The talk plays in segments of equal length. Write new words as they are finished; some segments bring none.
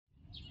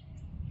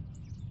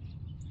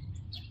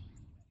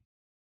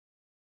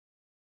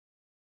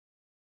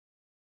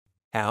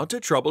How to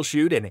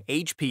troubleshoot an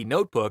HP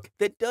notebook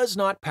that does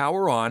not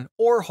power on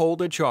or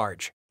hold a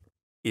charge.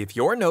 If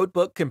your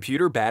notebook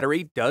computer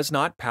battery does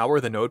not power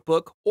the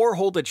notebook or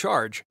hold a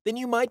charge, then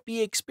you might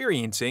be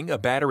experiencing a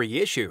battery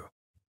issue.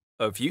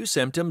 A few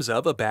symptoms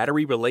of a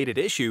battery-related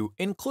issue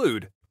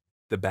include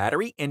the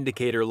battery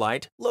indicator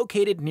light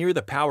located near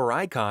the power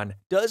icon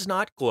does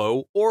not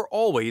glow or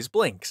always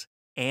blinks,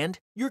 and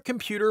your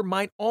computer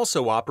might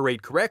also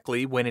operate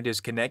correctly when it is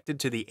connected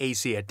to the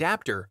AC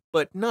adapter,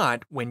 but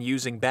not when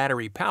using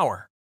battery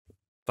power.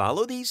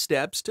 Follow these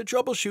steps to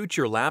troubleshoot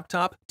your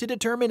laptop to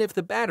determine if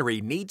the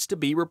battery needs to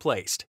be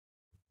replaced.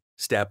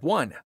 Step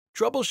 1.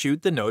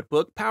 Troubleshoot the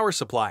notebook power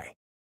supply.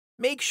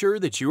 Make sure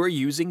that you are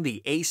using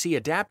the AC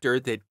adapter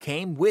that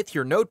came with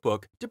your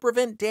notebook to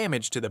prevent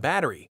damage to the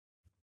battery.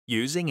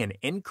 Using an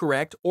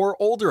incorrect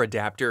or older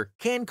adapter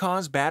can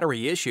cause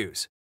battery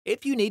issues.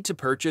 If you need to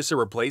purchase a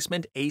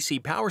replacement AC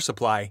power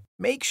supply,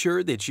 make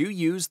sure that you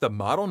use the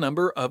model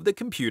number of the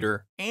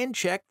computer and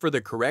check for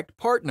the correct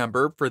part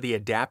number for the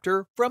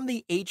adapter from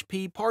the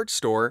HP parts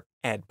store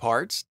at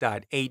parts.hp.com.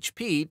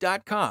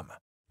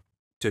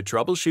 To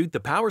troubleshoot the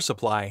power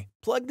supply,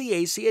 plug the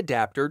AC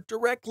adapter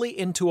directly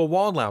into a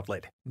wall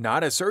outlet,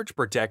 not a surge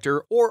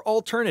protector or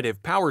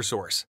alternative power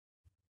source.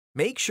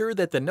 Make sure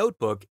that the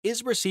notebook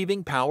is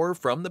receiving power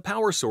from the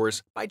power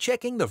source by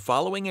checking the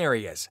following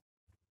areas.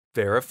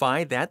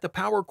 Verify that the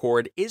power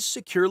cord is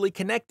securely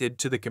connected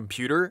to the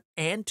computer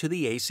and to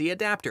the AC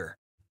adapter.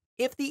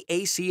 If the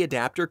AC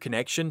adapter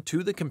connection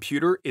to the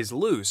computer is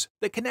loose,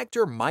 the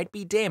connector might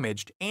be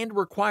damaged and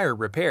require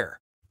repair.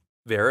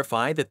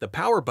 Verify that the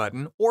power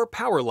button or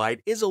power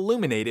light is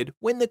illuminated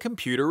when the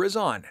computer is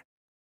on.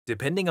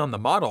 Depending on the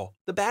model,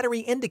 the battery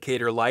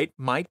indicator light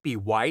might be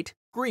white,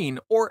 green,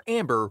 or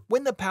amber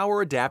when the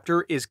power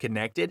adapter is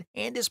connected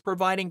and is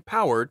providing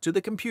power to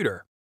the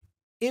computer.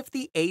 If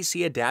the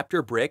AC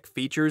adapter brick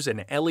features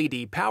an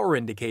LED power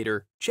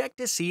indicator, check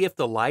to see if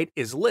the light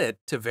is lit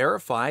to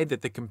verify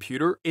that the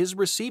computer is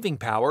receiving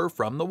power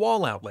from the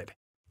wall outlet.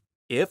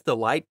 If the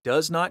light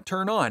does not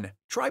turn on,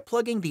 try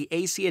plugging the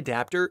AC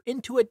adapter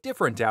into a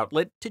different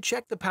outlet to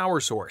check the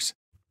power source.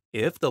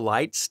 If the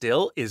light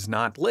still is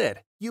not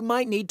lit, you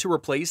might need to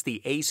replace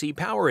the AC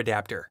power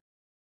adapter.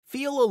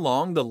 Feel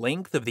along the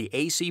length of the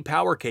AC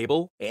power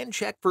cable and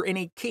check for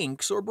any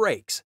kinks or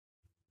breaks.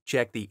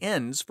 Check the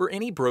ends for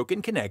any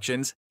broken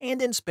connections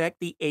and inspect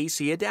the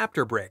AC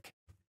adapter brick.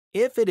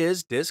 If it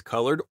is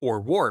discolored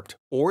or warped,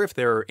 or if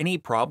there are any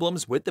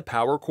problems with the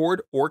power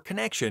cord or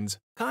connections,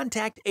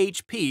 contact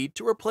HP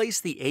to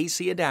replace the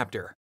AC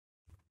adapter.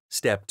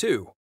 Step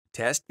 2.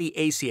 Test the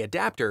AC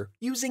adapter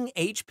using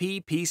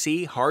HP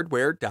PC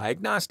Hardware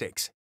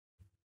Diagnostics.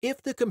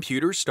 If the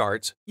computer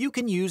starts, you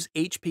can use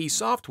HP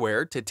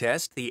software to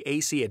test the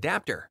AC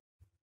adapter.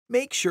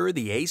 Make sure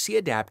the AC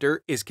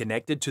adapter is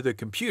connected to the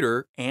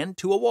computer and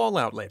to a wall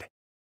outlet.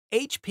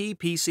 HP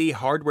PC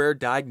Hardware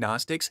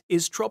Diagnostics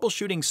is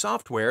troubleshooting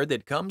software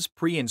that comes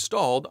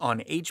pre-installed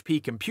on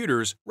HP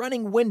computers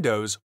running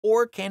Windows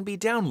or can be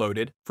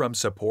downloaded from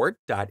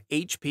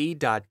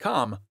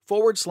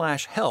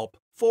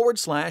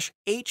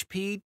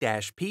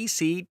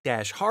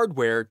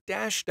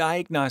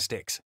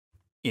support.hp.com/help/HP-PC-hardware-diagnostics.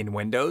 In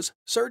Windows,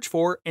 search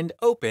for and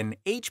open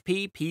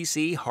HP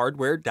PC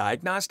Hardware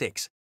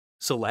Diagnostics.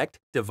 Select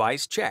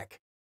Device Check.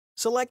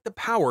 Select the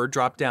Power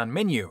drop-down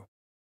menu.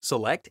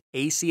 Select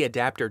AC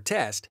Adapter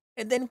Test,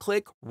 and then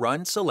click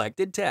Run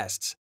Selected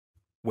Tests.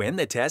 When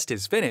the test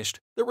is finished,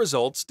 the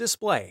results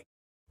display.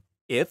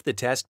 If the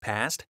test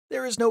passed,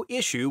 there is no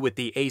issue with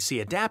the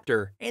AC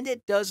adapter and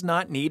it does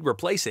not need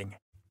replacing.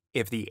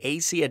 If the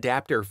AC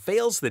adapter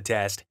fails the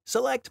test,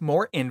 select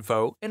More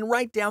Info and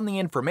write down the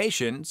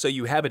information so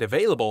you have it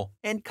available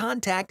and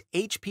contact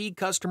HP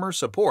Customer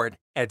Support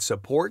at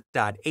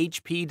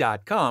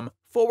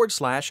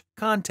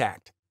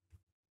support.hp.com/contact.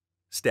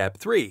 Step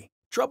 3.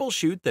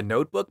 Troubleshoot the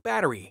notebook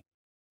battery.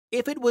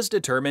 If it was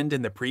determined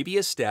in the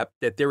previous step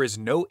that there is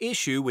no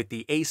issue with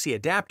the AC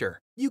adapter,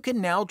 you can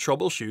now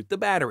troubleshoot the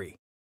battery.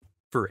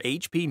 For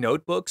HP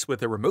notebooks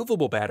with a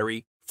removable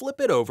battery,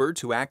 flip it over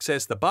to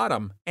access the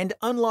bottom and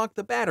unlock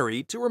the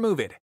battery to remove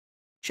it.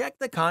 Check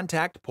the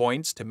contact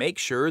points to make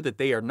sure that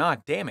they are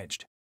not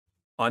damaged.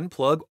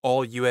 Unplug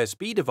all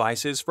USB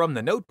devices from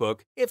the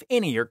notebook if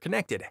any are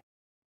connected.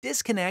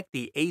 Disconnect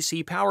the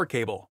AC power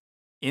cable.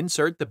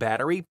 Insert the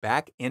battery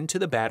back into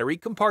the battery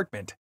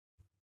compartment.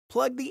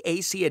 Plug the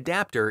AC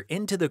adapter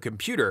into the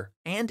computer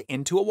and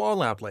into a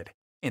wall outlet,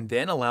 and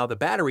then allow the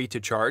battery to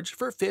charge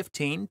for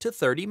 15 to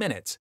 30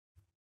 minutes.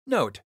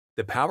 Note: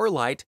 the power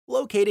light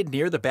located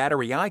near the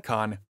battery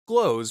icon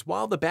glows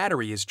while the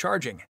battery is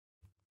charging.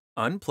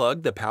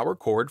 Unplug the power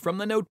cord from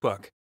the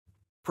notebook.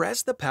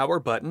 Press the power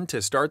button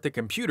to start the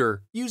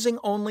computer using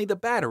only the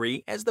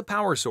battery as the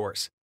power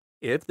source.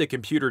 If the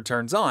computer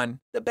turns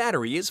on, the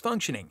battery is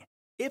functioning.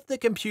 If the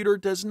computer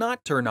does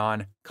not turn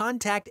on,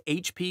 contact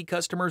HP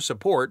Customer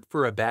Support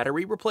for a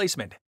battery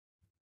replacement.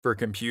 For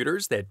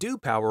computers that do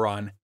power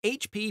on,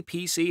 HP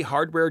PC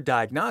Hardware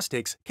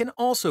Diagnostics can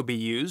also be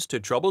used to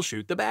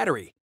troubleshoot the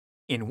battery.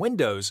 In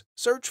Windows,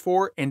 search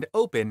for and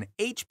open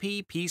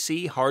HP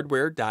PC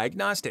Hardware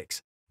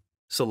Diagnostics.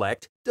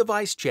 Select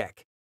Device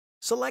Check.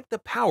 Select the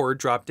Power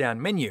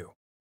drop-down menu.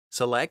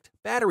 Select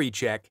Battery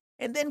Check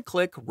and then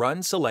click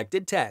Run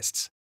Selected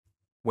Tests.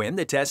 When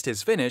the test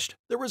is finished,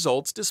 the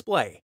results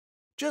display.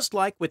 Just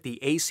like with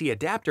the AC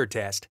adapter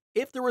test,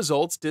 if the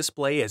results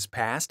display as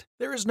passed,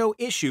 there is no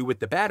issue with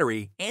the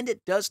battery and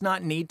it does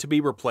not need to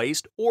be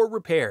replaced or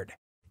repaired.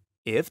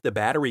 If the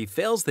battery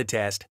fails the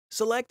test,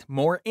 select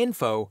More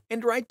Info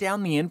and write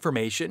down the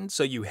information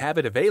so you have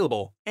it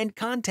available and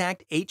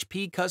contact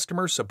HP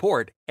customer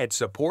support at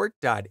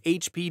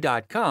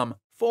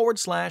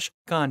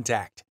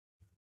support.hp.com/contact.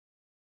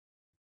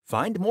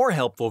 Find more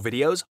helpful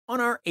videos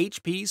on our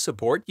HP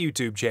Support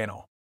YouTube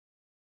channel.